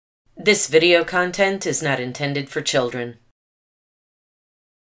This video content is not intended for children.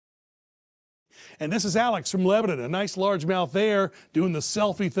 And this is Alex from Lebanon, a nice largemouth there doing the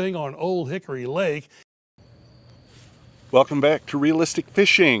selfie thing on Old Hickory Lake. Welcome back to Realistic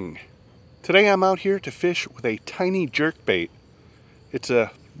Fishing. Today I'm out here to fish with a tiny jerkbait. It's a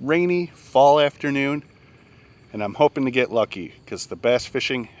rainy fall afternoon and I'm hoping to get lucky because the bass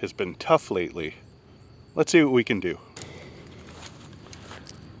fishing has been tough lately. Let's see what we can do.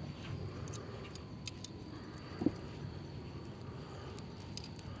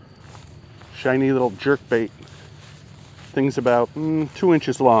 Shiny little jerkbait. Thing's about 2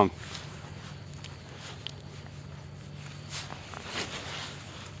 inches long.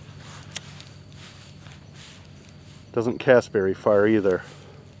 Doesn't cast very far either.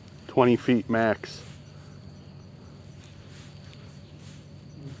 20 feet max.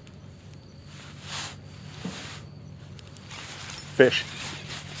 Fish.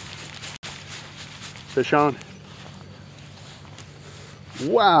 Fish on.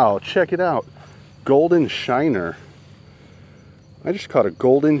 Wow, check it out. Golden shiner. I just caught a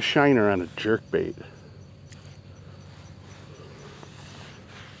golden shiner on a jerkbait.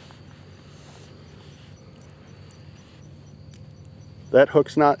 That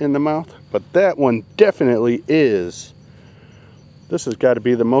hook's not in the mouth, but that one definitely is. This has got to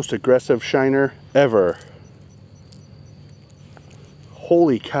be the most aggressive shiner ever.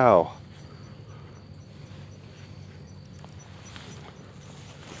 Holy cow.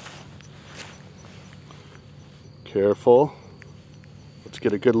 Careful. Let's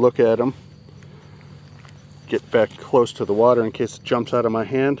get a good look at him. Get back close to the water in case it jumps out of my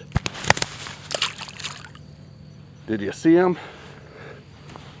hand. Did you see him?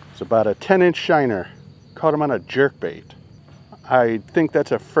 It's about a 10-inch shiner. Caught him on a jerkbait. I think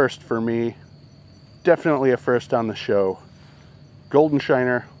that's a first for me. Definitely a first on the show. Golden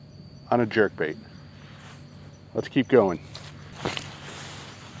shiner on a jerkbait. Let's keep going.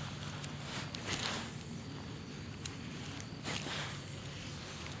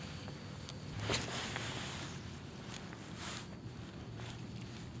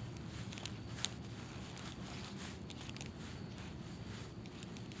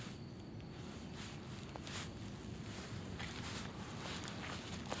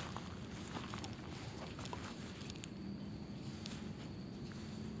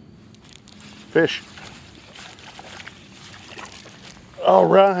 Fish. All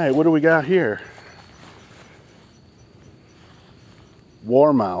right, what do we got here?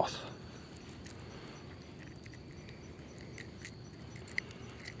 Warmouth.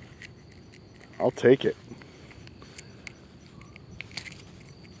 I'll take it.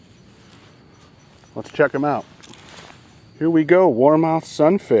 Let's check them out. Here we go, warmouth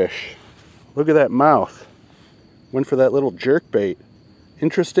sunfish. Look at that mouth. Went for that little jerkbait.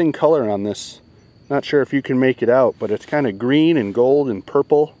 Interesting color on this. Not sure if you can make it out, but it's kind of green and gold and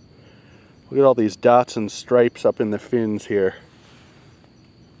purple. Look at all these dots and stripes up in the fins here.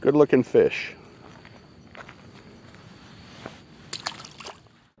 Good looking fish.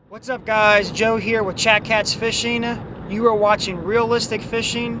 What's up guys, Joe here with Chat Cats Fishing. You are watching Realistic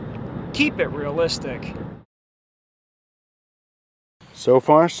Fishing. Keep it realistic. So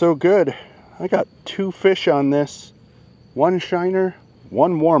far so good. I got 2 fish on this. 1 shiner,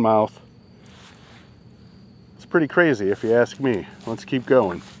 1 warmouth. It's pretty crazy if you ask me. Let's keep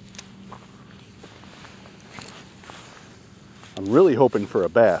going. I'm really hoping for a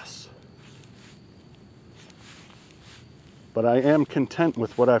bass. But I am content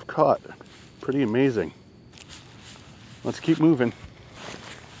with what I've caught. Pretty amazing. Let's keep moving.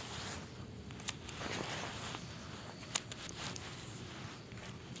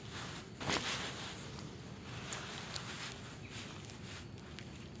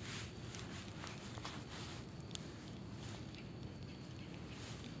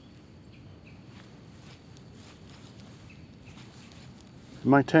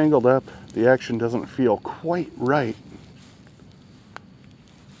 Am I tangled up? The action doesn't feel quite right.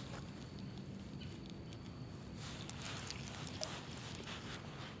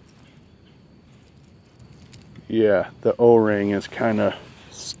 Yeah, the O-ring is kind of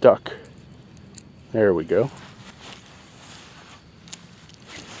stuck. There we go.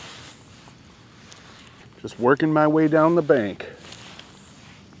 Just working my way down the bank.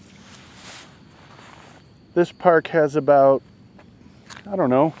 This park has about, I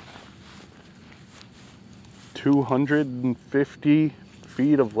don't know, 250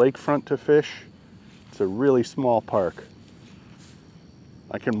 feet of lakefront to fish. It's a really small park.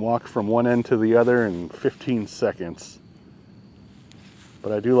 I can walk from one end to the other in 15 seconds.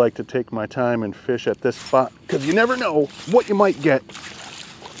 But I do like to take my time and fish at this spot because you never know what you might get.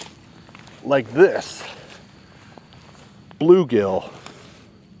 like this. Bluegill.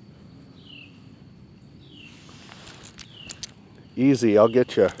 Easy, I'll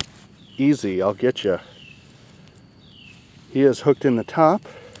get you. Easy, I'll get you. He is hooked in the top,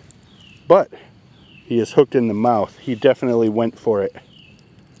 but he is hooked in the mouth. He definitely went for it.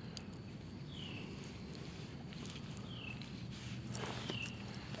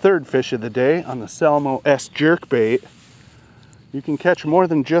 Third fish of the day on the Salmo S jerkbait. You can catch more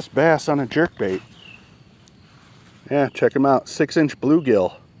than just bass on a jerkbait. Yeah, check him out. 6-inch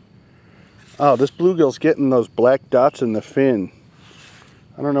bluegill. Oh, this bluegill's getting those black dots in the fin.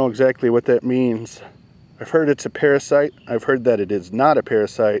 I don't know exactly what that means. I've heard it's a parasite. I've heard that it is not a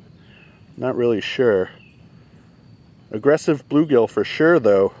parasite. Not really sure. Aggressive bluegill for sure,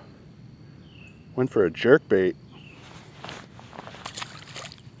 though. Went for a jerkbait.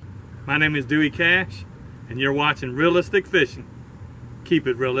 My name is Dewey Cash, and you're watching Realistic Fishing. Keep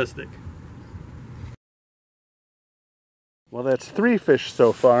it realistic. Well, that's 3 fish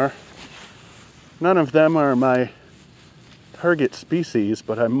so far. None of them are my target species,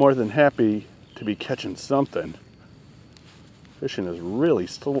 but I'm more than happy to be catching something. Fishing is really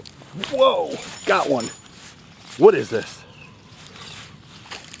slow. Whoa! Got one! What is this?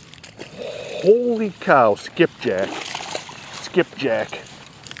 Holy cow, skipjack. Skipjack.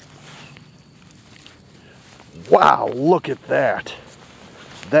 Wow, look at that.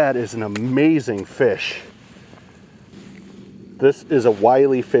 That is an amazing fish. This is a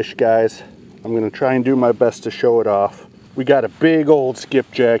wily fish, guys. I'm gonna try and do my best to show it off. We got a big old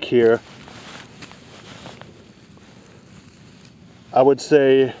skipjack here. I would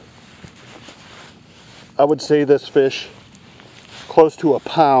say this fish close to a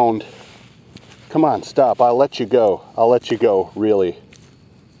pound. Come on, stop. I'll let you go. I'll let you go, really.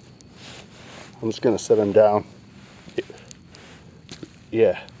 I'm just gonna set him down.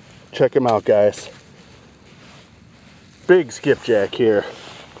 Yeah, check him out, guys. Big skipjack here.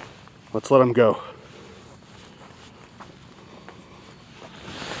 Let's let him go.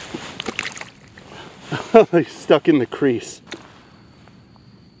 He's stuck in the crease.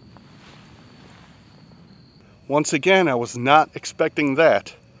 Once again, I was not expecting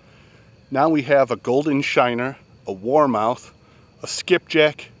that. Now we have a golden shiner, a warmouth, a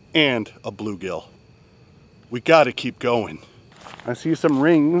skipjack, and a bluegill. We gotta keep going. I see some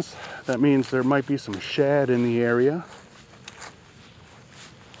rings. That means there might be some shad in the area.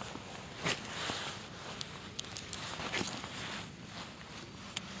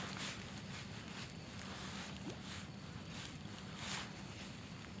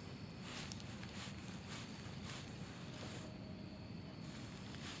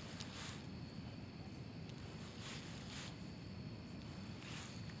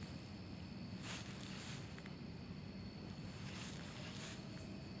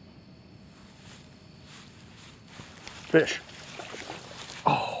 Fish.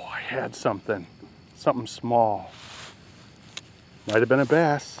 Oh, I had something. Something small. Might have been a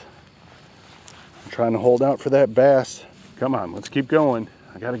bass. I'm trying to hold out for that bass. Come on, let's keep going.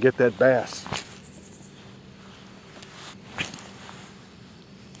 I gotta get that bass.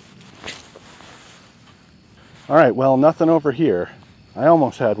 All right, well, nothing over here. I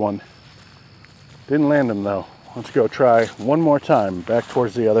almost had one. Didn't land him though. Let's go try one more time back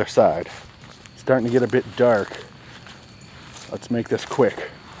towards the other side. It's starting to get a bit dark. Let's make this quick.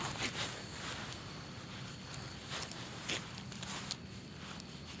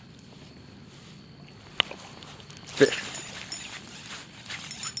 Fish.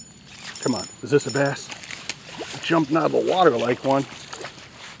 Come on, is this a bass? It jumped out of the water like one.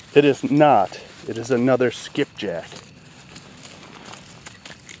 It is not. It is another skipjack.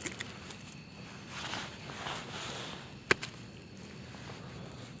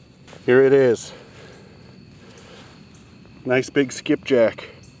 Here it is. Nice big skipjack.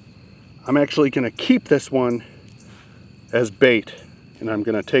 I'm actually going to keep this one as bait, and I'm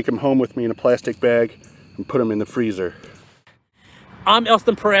going to take him home with me in a plastic bag and put him in the freezer. I'm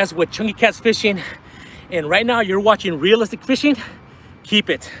Allison Perez with Chunky Cats Fishing, and right now you're watching Realistic Fishing.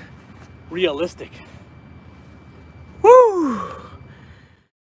 Keep it realistic. Woo!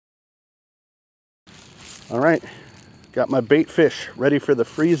 All right, got my bait fish ready for the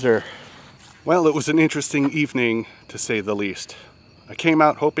freezer. Well, it was an interesting evening, to say the least. I came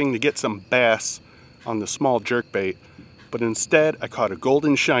out hoping to get some bass on the small jerkbait, but instead I caught a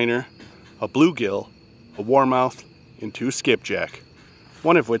golden shiner, a bluegill, a warmouth, and 2 skipjack,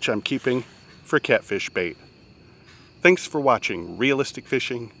 one of which I'm keeping for catfish bait. Thanks for watching Realistic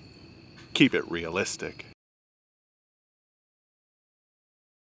Fishing. Keep it realistic.